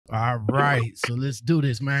All right, so let's do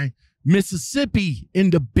this, man. Mississippi in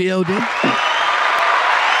the building. Yo,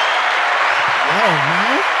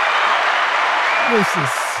 man.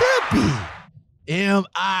 Mississippi.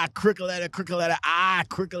 M-I, crickle letter, I,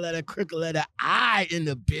 crickle letter, I in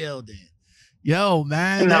the building. Yo,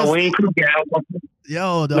 man. No, we ain't cooking.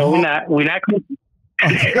 Yo, no, we're not cooking.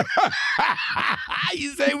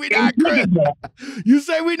 You say we not crooked. You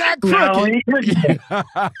say we not crooked.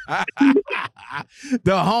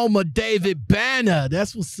 The home of David Banner.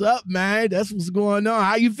 That's what's up, man. That's what's going on.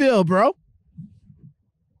 How you feel, bro?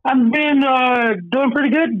 I've been doing pretty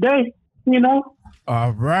good today, you know.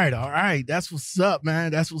 All right. That's what's up,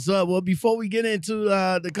 man. That's what's up. Well, before we get into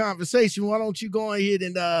the conversation, why don't you go ahead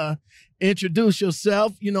and introduce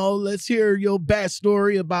yourself? You know, let's hear your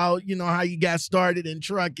backstory about, you know, how you got started in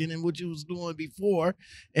trucking and what you was doing before,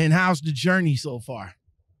 and how's the journey so far?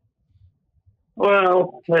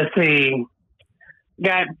 Well, let's see.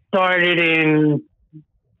 Got started in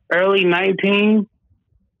early 19,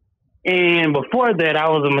 and before that, I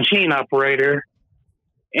was a machine operator,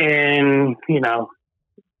 and you know,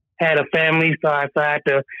 had a family, so I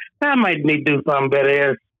decided I might need to do something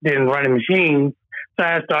better than running machines. So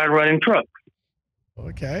I started running trucks.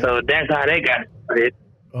 Okay. So that's how they got started.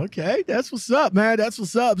 Okay, that's what's up, man. That's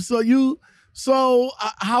what's up. So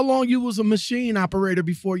how long you was a machine operator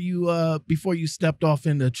before you stepped off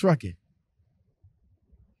into trucking?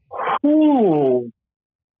 Ooh,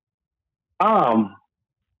 a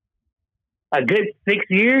good 6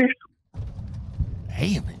 years.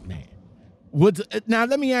 Damn it, man. Now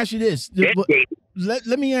let me ask you this.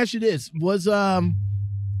 Let me ask you this.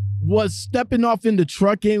 Was stepping off into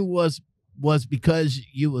trucking was because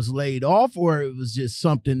you was laid off, or it was just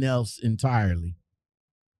something else entirely?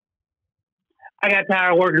 I got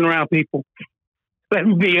tired of working around people. Let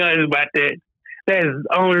me be honest about that. That is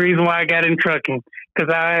the only reason why I got in trucking.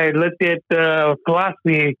 Because I looked at the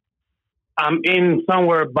philosophy. I'm in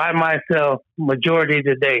somewhere by myself majority of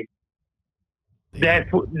the day.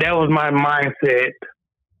 That was my mindset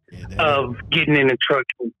of getting into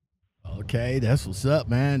trucking. Okay, that's what's up,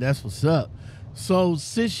 man. That's what's up. So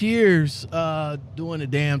 6 years doing the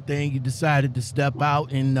damn thing, you decided to step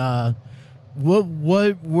out, and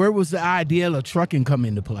where was the idea of trucking come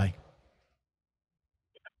into play?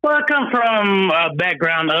 Well, I come from a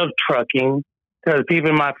background of trucking because people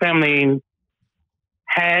in my family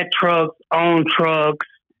had trucks, owned trucks,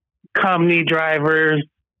 company drivers.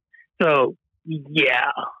 So,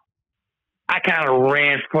 yeah, I kind of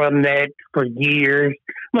ran from that for years.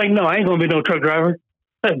 I'm like, no, I ain't going to be no truck driver.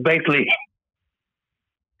 That's basically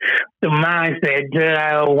the mindset.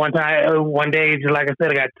 One day, just like I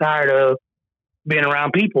said, I got tired of being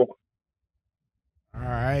around people. All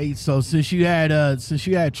right. So since you had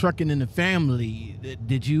trucking in the family,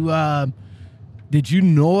 did you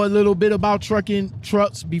know a little bit about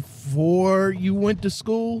trucks before you went to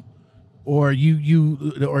school, or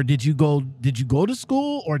did you go to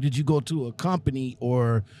school, or did you go to a company,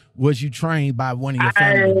 or was you trained by one of your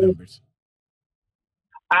family members?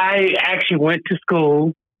 I actually went to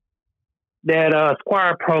school, that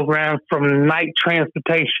Squire program from Night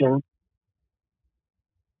Transportation.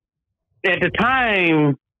 At the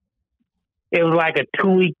time, it was like a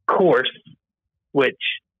 2-week course, which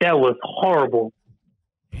that was horrible.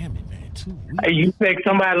 Damn it, man, 2 weeks. You expect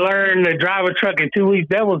somebody to learn to drive a truck in 2 weeks?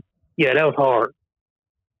 That was hard.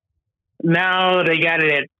 Now they got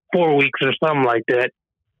it at 4 weeks or something like that.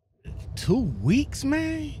 2 weeks,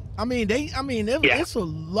 man. It's a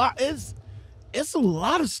lot. It's a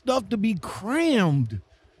lot of stuff to be crammed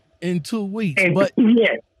in 2 weeks. But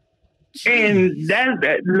yeah. And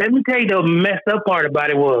that. Let me tell you, the messed up part about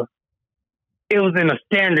it was in a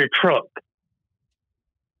standard truck.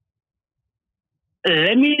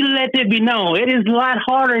 Let me let it be known, it is a lot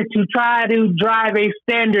harder to try to drive a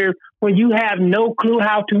standard when you have no clue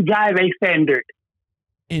how to drive a standard.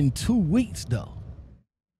 In 2 weeks, though.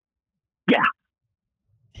 Yeah.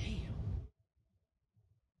 Damn.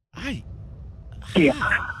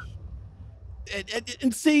 Yeah.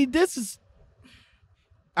 And see, this is.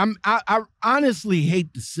 I honestly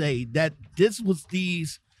hate to say that this was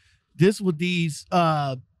these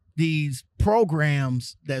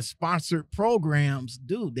programs, that sponsored programs,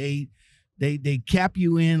 do they cap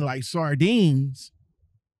you in like sardines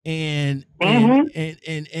and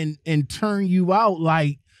turn you out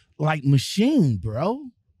like machine,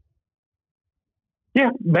 bro.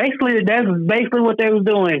 Yeah, basically that's basically what they was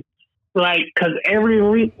doing. Like, cause every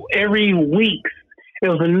week it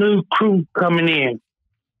was a new crew coming in.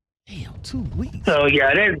 Damn, 2 weeks. So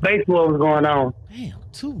yeah, that's basically what was going on. Damn,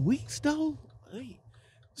 2 weeks though.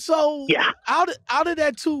 So Yeah. out of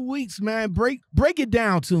that 2 weeks, man, break it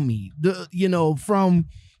down to me. From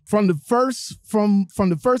the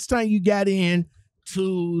first time you got in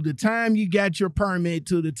to the time you got your permit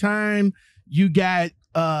to the time you got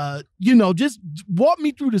just walk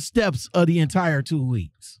me through the steps of the entire 2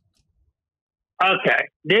 weeks. Okay.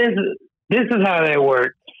 This is how that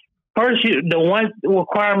works. First, the one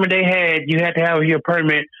requirement they had, you had to have your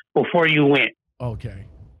permit before you went. Okay.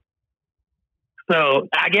 So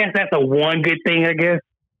I guess that's a one good thing, I guess.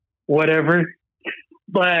 Whatever.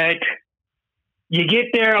 But you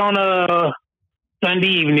get there on a Sunday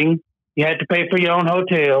evening. You had to pay for your own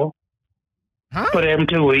hotel for them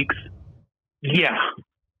 2 weeks. Yeah.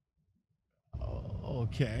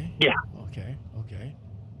 Okay. Yeah. Okay.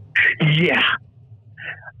 Yeah.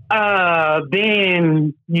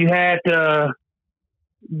 Then you had to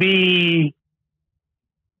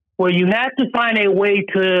you had to find a way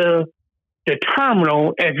to the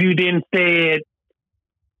terminal if you didn't stay at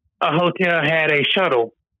a hotel had a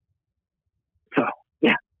shuttle. So,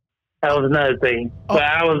 yeah, that was another thing. But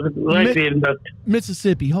I was lucky enough.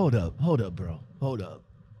 Mississippi, hold up, bro. Hold up.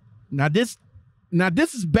 Now this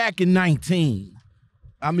is back in 19.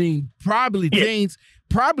 I mean, probably things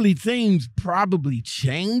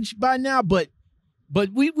changed by now, but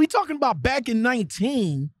we talking about back in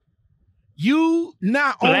 19. You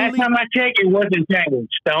not only last time I checked, it wasn't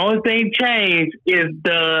changed. The only thing changed is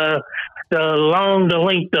the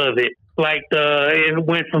length of it. Like it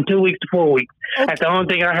went from 2 weeks to 4 weeks. Okay. That's the only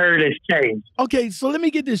thing I heard has changed. Okay, so let me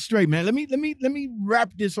get this straight, man. Let me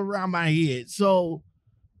wrap this around my head. So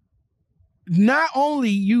not only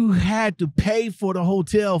you had to pay for the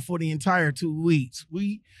hotel for the entire 2 weeks,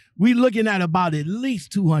 we looking at about at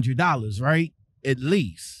least $200, right? At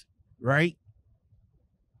least, right?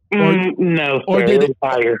 No, or did it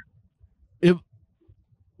higher?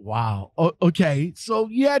 Wow. Okay, so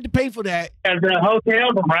you had to pay for that. And the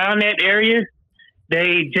hotels around that area,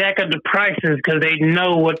 they jack up the prices because they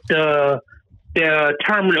know what the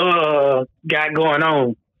terminal got going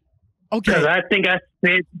on. Okay. Because I think I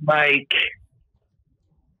spent like,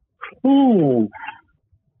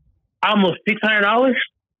 almost $600.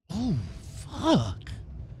 Oh, fuck.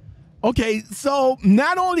 Okay, so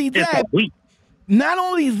not only that,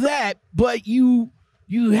 but you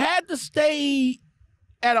had to stay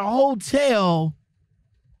at a hotel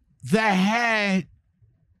that had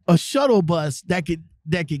a shuttle bus that could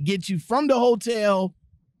get you from the hotel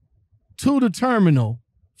to the terminal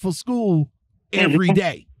for school every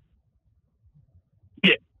day.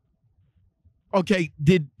 Yeah. Okay,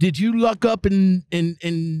 did you luck up and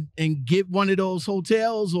get one of those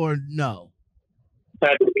hotels or no?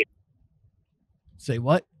 Say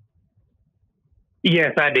what?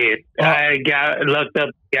 Yes, I did. I got lucked up,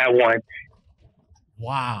 got one.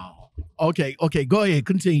 Wow. Okay, go ahead,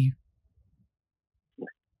 continue.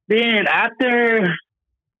 Then after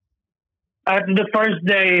the first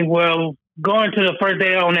day, going to the first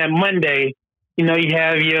day on that Monday, you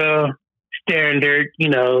have your standard,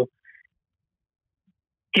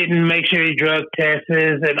 make sure your drug tests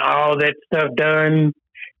and all that stuff done.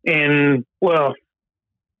 And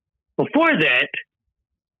before that,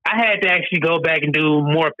 I had to actually go back and do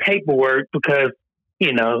more paperwork because,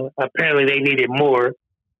 apparently they needed more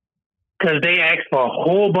because they asked for a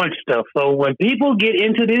whole bunch of stuff. So when people get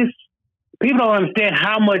into this, people don't understand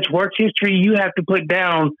how much work history you have to put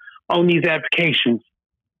down on these applications.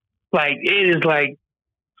 Like, it is like,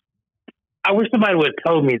 I wish somebody would have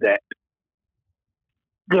told me that.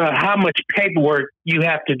 How much paperwork you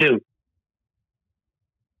have to do.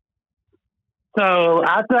 So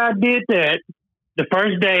after I did that, the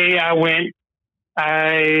first day I went,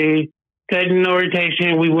 I said in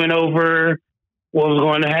orientation, we went over what was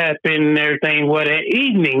going to happen and everything. Well, that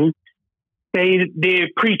evening, they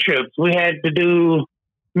did pre-trips. We had to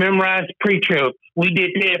memorize pre-trips. We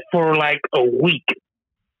did that for like a week.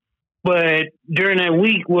 But during that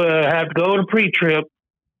week, we'll have to go to pre-trip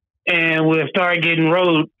and we'll start getting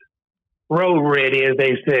road ready, as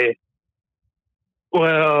they said.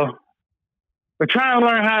 Well, we're trying to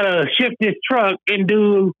learn how to shift this truck and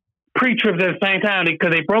do pre-trips at the same time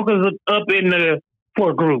because they broke us up into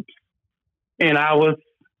 4 groups. And I was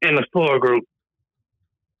in the 4 group.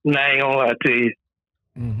 And I ain't gonna lie to you.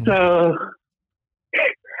 Mm-hmm. So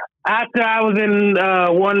after I was in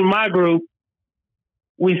one of my group,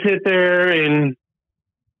 we sit there and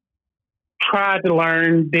tried to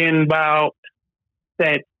learn. Then about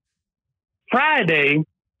that Friday,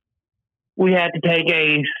 we had to take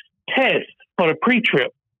a test for the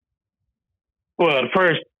pre-trip. Well, the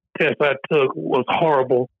first test I took was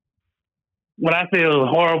horrible. When I say it was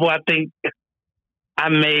horrible, I think I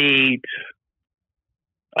made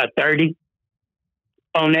a 30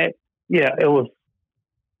 on that. Yeah, it was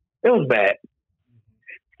bad.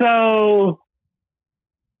 So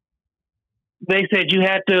they said you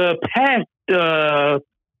had to pass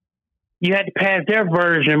their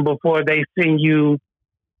version before they send you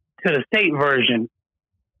to the state version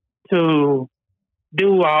to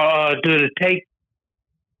do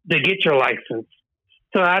to get your license.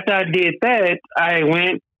 So after I did that, I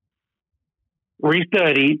went,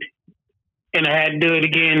 restudied, and I had to do it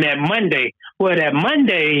again that Monday. Well, that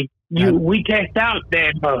Monday, we test out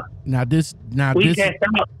that.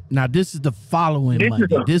 This is the following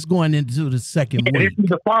Monday. This going into the second week. This is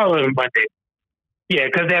the following Monday. Yeah,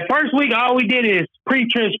 because that first week, all we did is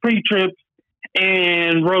pre-trips,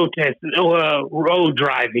 and road tests, road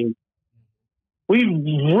driving. We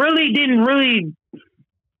really didn't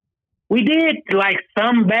we did like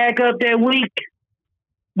some backup that week,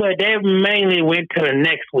 but that mainly went to the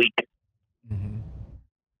next week.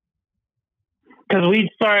 Because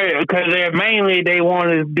they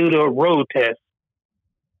wanted to do the road test.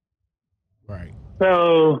 Right.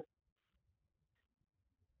 So,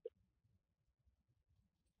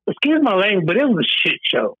 excuse my language, but it was a shit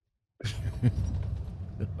show.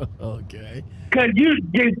 Okay. Because you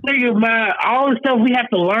think about all the stuff we have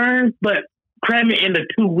to learn, but cram it into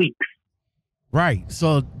 2 weeks. Right.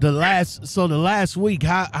 So the last week,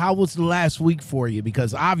 how was the last week for you?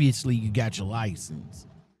 Because obviously you got your license.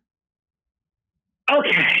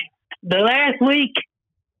 Okay. The last week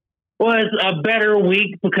was a better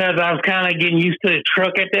week because I was kind of getting used to the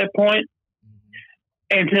truck at that point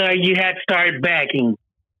until you had to start backing.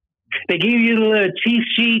 They give you the little cheat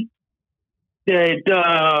sheet that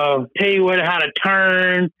tell you how to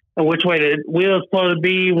turn and which way the wheel's supposed to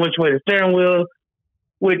be, which way the steering wheel,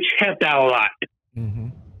 which helped out a lot.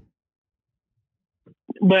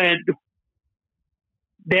 But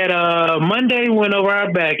that Monday went over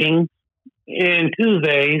our backing, and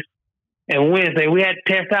Tuesdays and Wednesday we had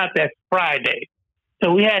to test out that Friday.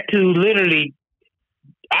 So we had to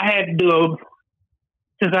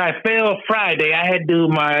since I failed Friday, I had to do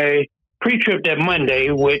my pre-trip that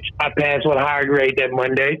Monday, which I passed with a higher grade that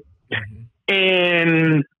Monday.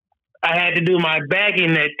 And I had to do my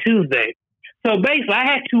bagging that Tuesday. So basically, I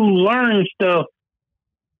had to learn stuff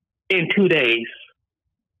in 2 days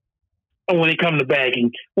when it comes to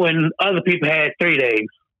bagging, when other people had 3 days.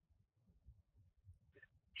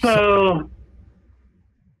 So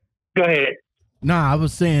go ahead. I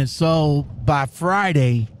was saying, so by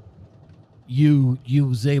Friday, you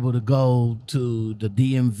was able to go to the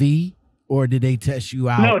DMV, or did they test you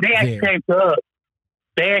out? No, they actually came to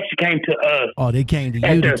us. Oh, they came to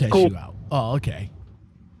you to test you out. Oh, okay.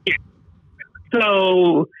 Yeah.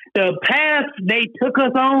 So the path they took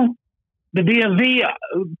us on, the DMV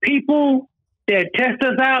people that test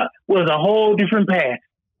us out, was a whole different path.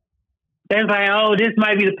 They're like, oh, this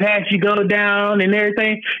might be the path you go down and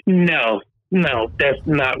everything. No, that's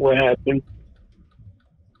not what happened.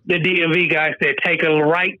 The DMV guy said, take a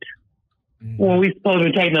right when we supposed to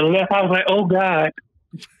be taking a left. I was like, oh, God.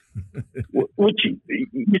 What you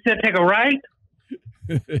said take a right?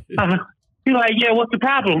 He's like, yeah, what's the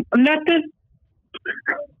problem? Nothing.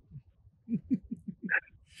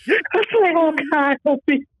 I was like, oh, God, help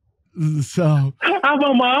me. So I'm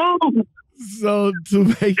on my own. So to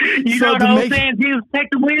make know the old saying, Jesus, take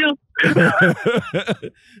the wheel.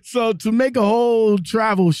 So to make a whole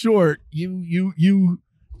travel short, you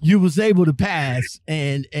was able to pass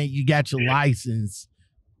and you got your license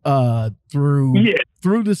through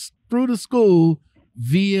the school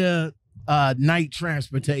via night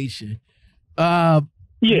transportation. With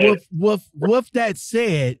that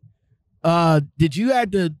said, did you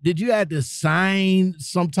have to sign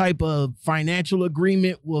some type of financial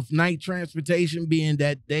agreement with night transportation, being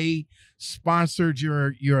that they sponsored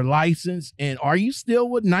your license? And are you still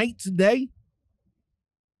with Night today?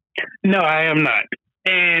 No, I am not.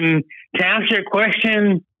 And to answer your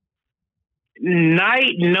question,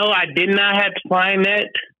 Night, no, I did not have to sign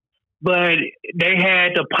that, but they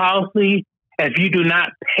had the policy, if you do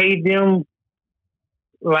not pay them,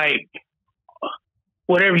 like,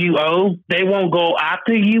 whatever you owe, they won't go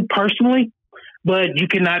after you personally, but you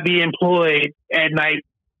cannot be employed at Night.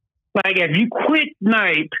 Like, if you quit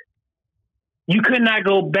Night, you could not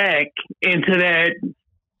go back into that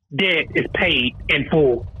debt is paid in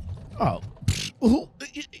full. Oh,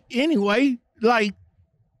 anyway, like,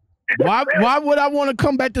 why would I want to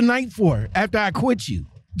come back to Night for after I quit you?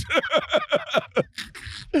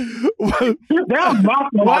 Why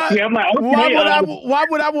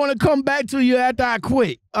would I want to come back to you after I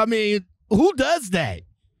quit? I mean, who does that?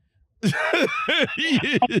 I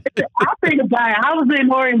think about it. I was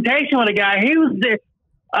in orientation with a guy. He was there.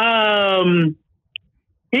 He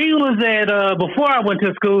was at before I went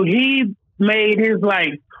to school. He made his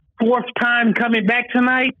like fourth time coming back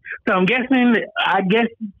tonight. So I'm guessing. I guess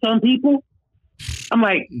some people. I'm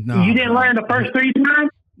like, Nah, you didn't bro. learn the first 3 times.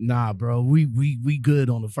 Nah, bro. We good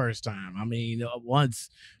on the first time. I mean, once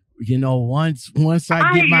I get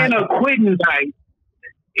my ain't quitting night,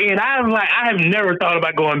 and I was like, I have never thought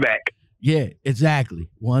about going back. Yeah, exactly.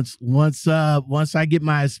 Once I get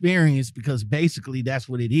my experience, because basically that's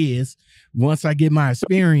what it is. Once I get my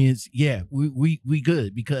experience, yeah, we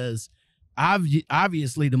good, because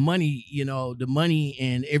obviously the money, the money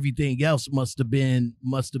and everything else must have been,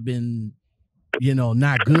 not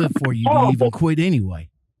good for you to even quit anyway.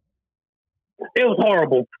 It was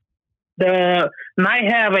horrible. The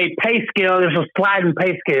night have a pay scale. There's a sliding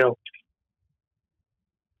pay scale.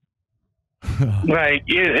 Right.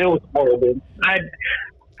 It was horrible. I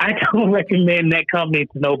don't recommend that company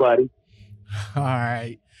to nobody. All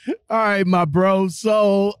right, my bro.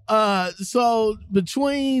 So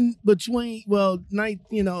between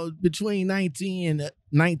 19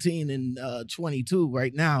 and 22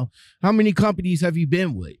 right now, how many companies have you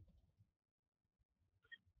been with?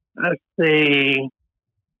 Let's see.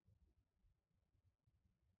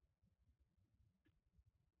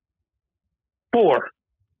 4.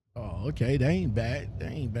 Oh, okay. They ain't bad.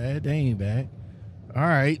 All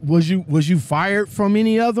right. Was you fired from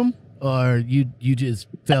any of them, or you just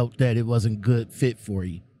felt that it wasn't good fit for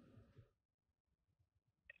you?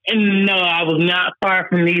 And no, I was not fired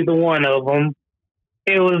from either one of them.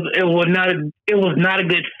 It was not a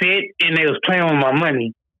good fit, and they was playing with my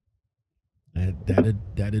money.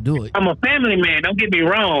 That'll do it. I'm a family man. Don't get me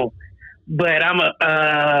wrong, but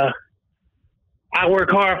I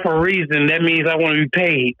work hard for a reason. That means I want to be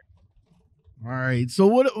paid. All right. So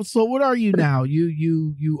what are you now?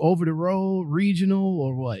 You over the road, regional,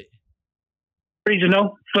 or what?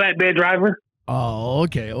 Regional flatbed driver. Oh,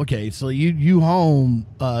 okay. So you home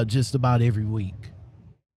just about every week.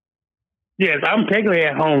 Yes, I'm technically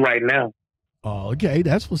at home right now. Oh, okay.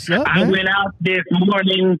 That's what's up, man. I went out this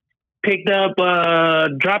morning, picked up,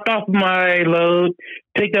 dropped off my load,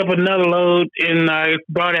 picked up another load, and I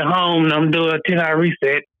brought it home. And I'm doing a 10-hour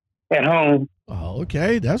reset at home. Oh,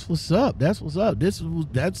 okay. That's what's up. That's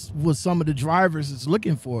what some of the drivers is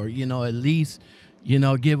looking for. At least,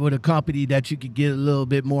 get with a company that you could get a little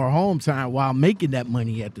bit more home time while making that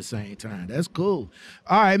money at the same time. That's cool.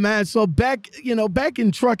 All right, man. So back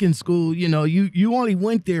in trucking school, you only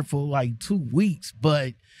went there for like 2 weeks,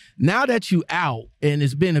 but now that you out and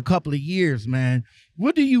it's been a couple of years, man,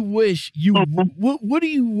 what do you wish what do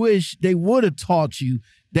you wish they would have taught you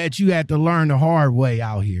that you had to learn the hard way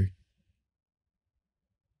out here?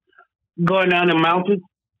 Going down the mountains.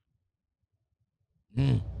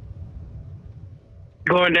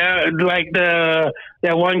 Going down like that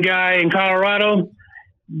one guy in Colorado,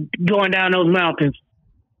 going down those mountains,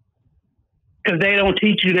 because they don't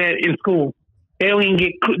teach you that in school. They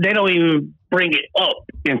don't even bring it up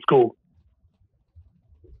in school.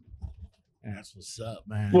 That's what's up,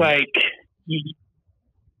 man. Like,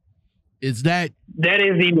 is that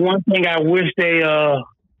is the one thing I wish they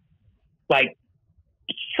like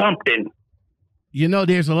something.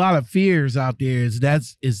 There's a lot of fears out there. Is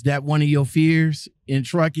that one of your fears in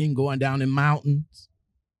trucking, going down in mountains?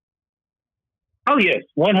 Oh yes,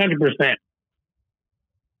 100%.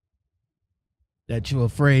 That you're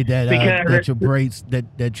afraid that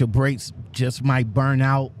your brakes just might burn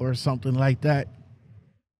out or something like that?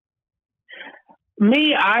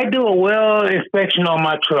 Me, I do a well inspection on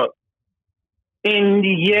my truck. And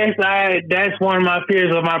yes, that's one of my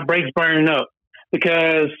fears of my brakes burning up.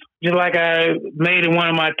 Because just like I made in one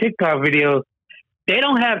of my TikTok videos, they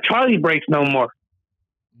don't have Charlie brakes no more.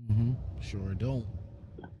 Mm-hmm. Sure don't.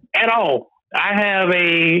 At all. I have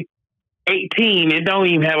a 18. It don't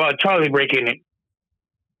even have a Charlie brake in it.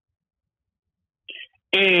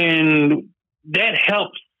 And that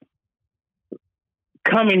helps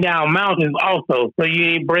coming down mountains also. So you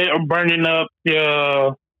ain't burning up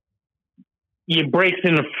your brakes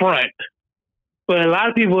in the front. But a lot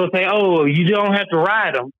of people will say, oh, you don't have to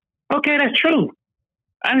ride them. Okay, that's true.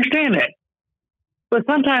 I understand that. But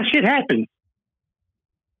sometimes shit happens.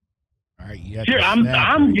 All right, sure,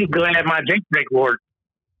 I'm just glad my Jake brake worked.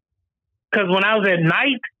 Because when I was at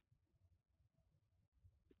night,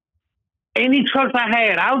 any trucks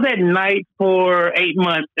I was at night for 8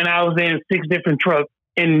 months, and I was in 6 different trucks,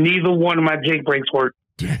 and neither one of my Jake brakes worked.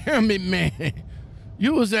 Damn it, man.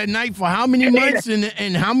 You was at night for how many months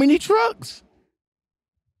and how many trucks?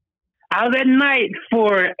 I was at night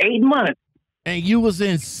for 8 months. And you was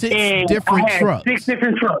in 6 different trucks. 6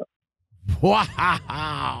 different trucks.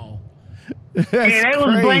 Wow. That's and they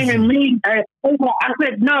was crazy. blaming me. I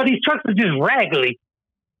said, no, these trucks are just raggedy.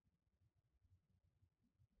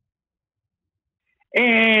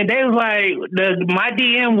 And they was like, my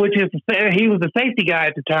DM, which is, he was the safety guy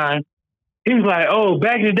at the time, he was like, oh,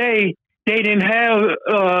 back in the day, they didn't have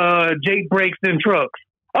Jake brakes in trucks.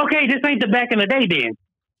 Okay, this ain't the back in the day then.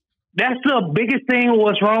 That's the biggest thing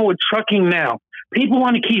what's wrong with trucking now. People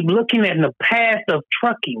want to keep looking at the past of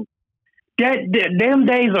trucking. Them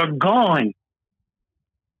days are gone.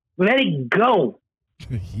 Let it go.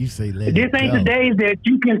 You say let This it ain't go. the days that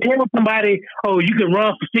you can tell somebody, oh, you can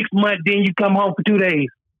run for 6 months, then you come home for 2 days.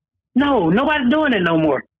 No, nobody's doing it no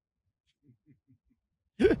more.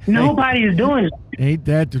 Nobody's doing it. Ain't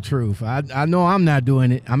that the truth? I know I'm not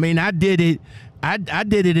doing it. I mean, I did it. I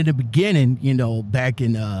did it in the beginning, back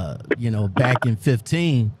in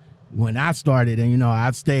 15 when I started, and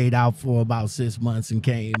I stayed out for about 6 months and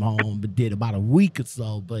came home, but did about a week or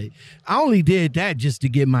so. But I only did that just to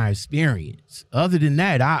get my experience. Other than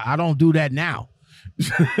that, I don't do that now.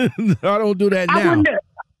 I don't do that now.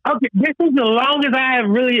 Okay, this is the longest I have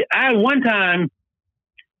really. One time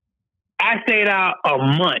I stayed out a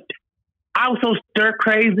month. I was so stir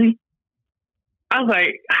crazy. I was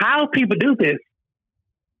like, how people do this?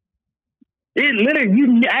 It literally,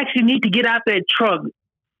 you actually need to get out that truck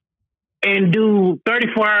and do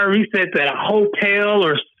 34-hour resets at a hotel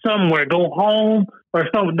or somewhere. Go home or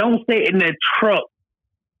something. Don't stay in that truck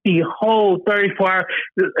the whole 34 hours.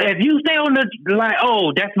 If you stay on the, like,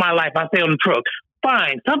 oh, that's my life, I stay on the truck.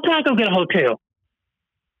 Fine. Sometimes go get a hotel.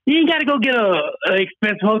 You ain't got to go get an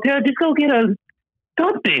expensive hotel. Just go get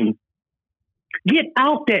something. Get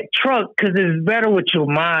out that truck because it's better with your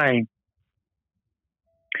mind.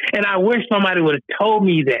 And I wish somebody would have told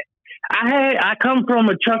me that. I come from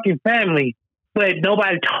a trucking family, but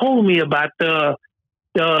nobody told me about the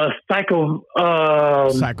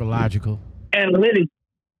psychological analytics.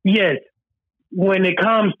 Yes, when it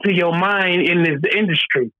comes to your mind in this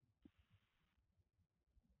industry,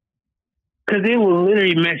 because it will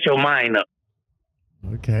literally mess your mind up.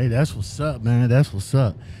 Okay, that's what's up, man. That's what's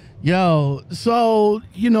up. Yo, so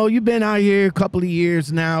you've been out here a couple of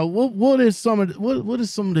years now. What are some of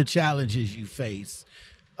the challenges you face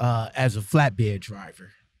as a flatbed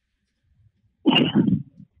driver?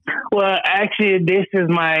 Well, actually, this is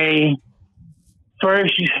my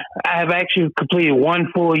first. I have actually completed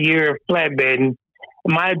 1 full year of flatbedding.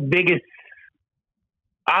 My biggest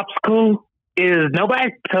obstacle is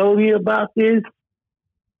nobody told me about this.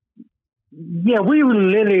 Yeah, we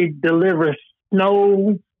literally deliver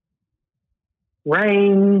snow,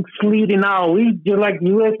 rain, sleet, and all. We just like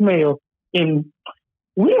U.S. mail, and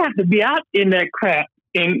we have to be out in that crap.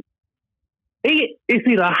 And it's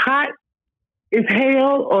either hot as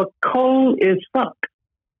hell or cold as fuck.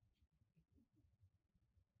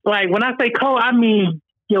 Like when I say cold, I mean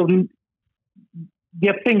your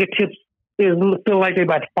fingertips feel like they're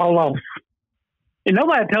about to fall off. And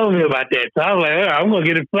nobody told me about that, so I was like, I'm gonna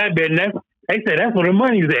get a flatbed. And they said that's where the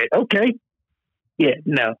money's at. Okay, yeah,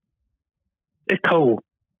 no. It's cold.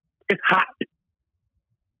 It's hot.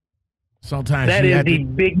 Sometimes that is the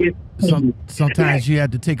biggest. Sometimes you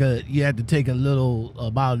have to take a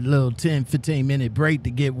little 10, 15 minute break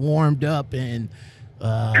to get warmed up, and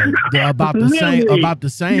about the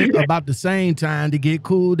same time to get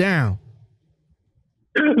cooled down.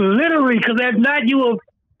 Literally, because if not, you will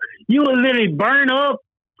literally burn up,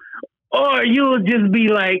 or you will just be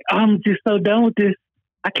like, I'm just so done with this.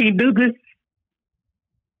 I can't do this.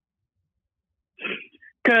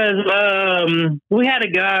 Because we had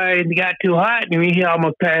a guy that got too hot and he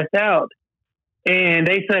almost passed out. And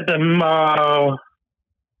they sent a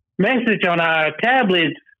message on our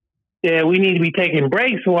tablets that we need to be taking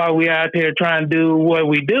breaks while we're out there trying to do what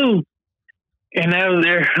we do. And I was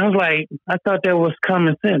like, I thought that was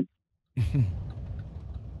common sense.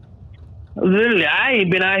 Literally, I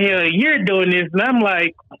ain't been out here a year doing this, and I'm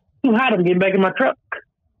like, too hot, I'm getting back in my truck.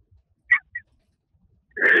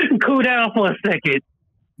 Cool down for a second.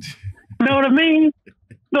 You know what I mean?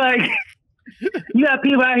 Like, you got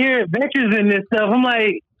people out here, veterans and this stuff. I'm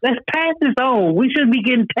like, let's pass this on. We shouldn't be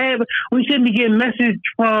getting we shouldn't be getting message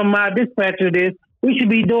from our dispatcher this. We should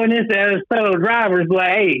be doing this as fellow drivers. Like,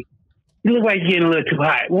 hey, you look like you're getting a little too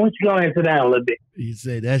hot. Why don't you go ahead and sit down a little bit? You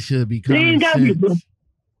say that should be common sense.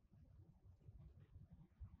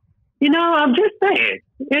 I'm just saying.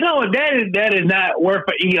 That is not worth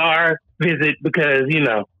an ER visit because,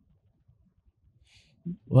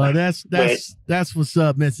 Well, that's what's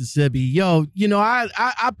up, Mississippi. Yo,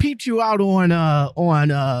 I peeped you out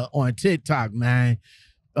on TikTok, man.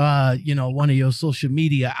 One of your social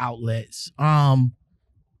media outlets.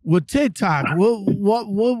 With TikTok,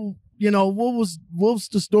 what what was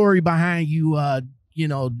the story behind you,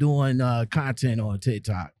 doing content on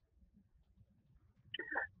TikTok?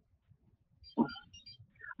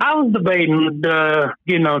 I was debating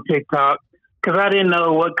TikTok because I didn't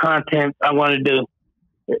know what content I wanted to do.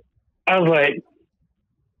 I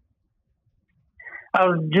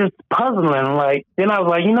was just puzzling. Then I was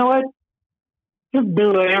like, you know what? Just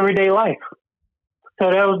do it everyday life. So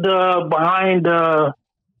that was the behind the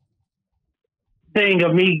thing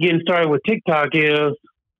of me getting started with TikTok is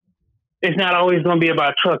it's not always going to be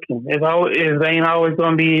about trucking. It ain't always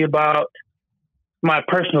going to be about my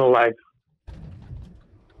personal life.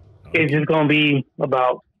 It's just going to be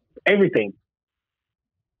about everything.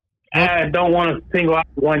 I don't want to single out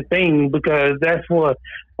one thing because that's one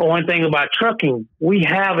thing about trucking. We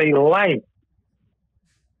have a life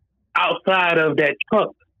outside of that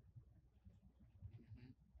truck.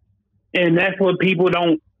 And that's what people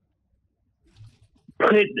don't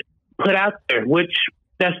put out there, which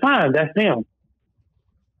that's fine. That's them.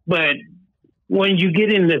 But when you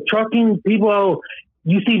get into trucking,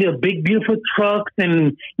 you see the big, beautiful trucks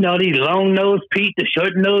and, these long nose Pete, the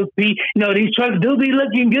short nose Pete, these trucks do be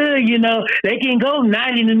looking good, they can go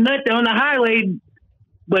 90 to nothing on the highway,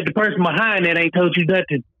 but the person behind that ain't told you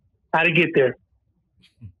nothing how to get there.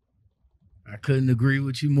 I couldn't agree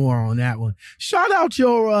with you more on that one. Shout out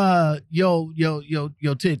your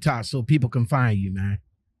TikTok so people can find you, man.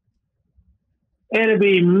 It'll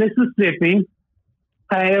be Mississippi,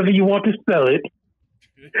 however you want to spell it.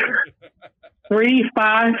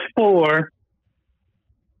 354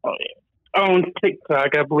 on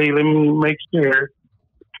TikTok, I believe. Let me make sure.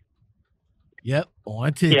 Yep,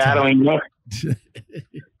 on TikTok. Yeah, I don't even know.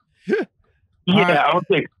 On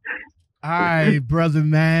TikTok. All right, brother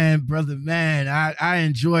man. I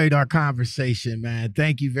enjoyed our conversation, man.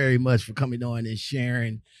 Thank you very much for coming on and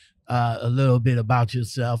sharing a little bit about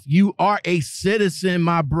yourself. You are a citizen,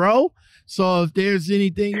 my bro. So if there's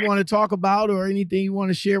anything you want to talk about or anything you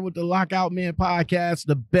want to share with the Lockoutmen podcast,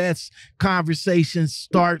 the best conversation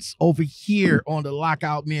starts over here on the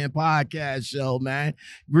Lockoutmen podcast show, man.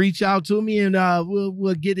 Reach out to me and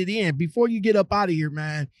we'll get it in. Before you get up out of here,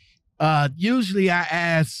 man, usually I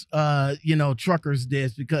ask truckers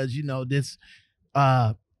this because this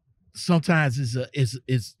sometimes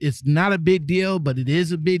it's not a big deal, but it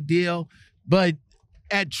is a big deal. But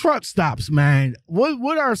at truck stops, man,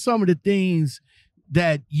 what are some of the things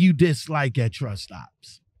that you dislike at truck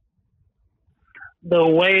stops? The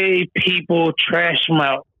way people trash them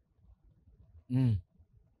out.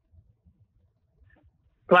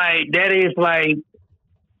 That is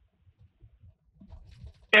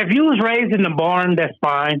if you was raised in the barn, that's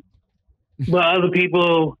fine. But other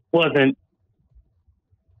people wasn't.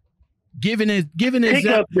 Give an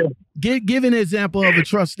example of a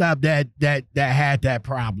truck stop that had that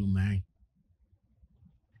problem, man.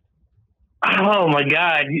 Oh my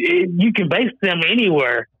God, you can base them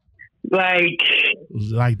anywhere. Like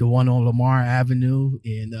the one on Lamar Avenue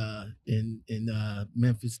in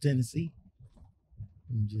Memphis, Tennessee.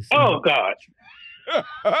 Oh God.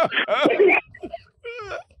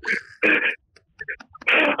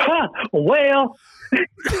 Well,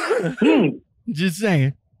 just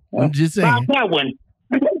saying. I'm just saying. Not that one.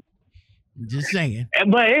 Just saying.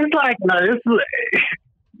 But it's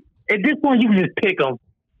at this point you can just pick them.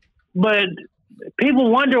 But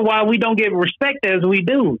people wonder why we don't get respect as we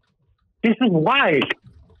do. This is why.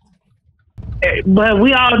 But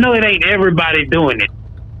we all know it ain't everybody doing it.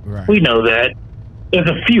 Right. We know that. There's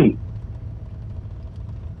a few.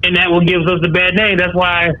 And that what gives us the bad name. That's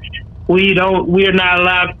why we're not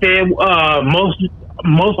allowed to say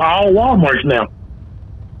most all Walmarts now.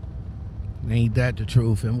 Ain't that the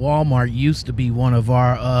truth? And Walmart used to be one of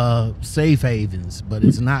our safe havens, but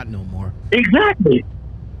it's not no more. Exactly.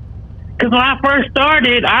 Because when I first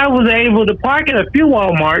started, I was able to park at a few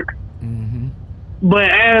Walmarts. Mm-hmm. But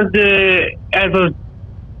as the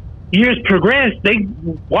years progressed,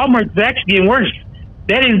 Walmart's actually getting worse.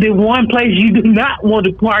 That is the one place you do not want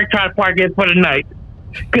to try to park at for the night.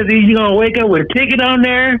 Because you're going to wake up with a ticket on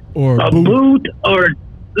there, or a boot, or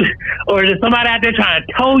there's somebody out there trying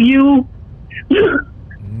to tow you.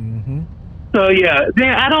 Mm-hmm. So, yeah,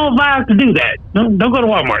 I don't advise to do that. Don't go to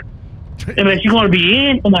Walmart. Unless you're going to be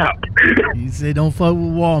in and out. You say don't fuck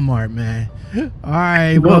with Walmart, man. All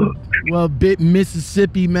right. Well, Bit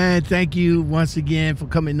Mississippi, man, thank you once again for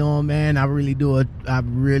coming on, man. I really do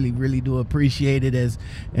really do appreciate it as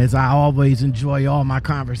I always enjoy all my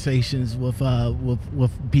conversations with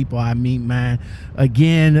people I meet, man.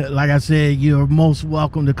 Again, like I said, you're most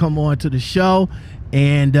welcome to come on to the show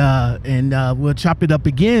and we'll chop it up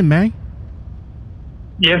again, man.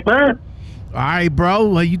 Yes, sir. All right, bro.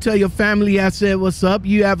 Well, you tell your family I said what's up.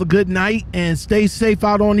 You have a good night and stay safe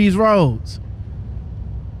out on these roads.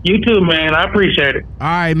 You too, man. I appreciate it. All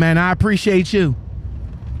right, man. I appreciate you.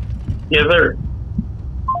 Yes, sir.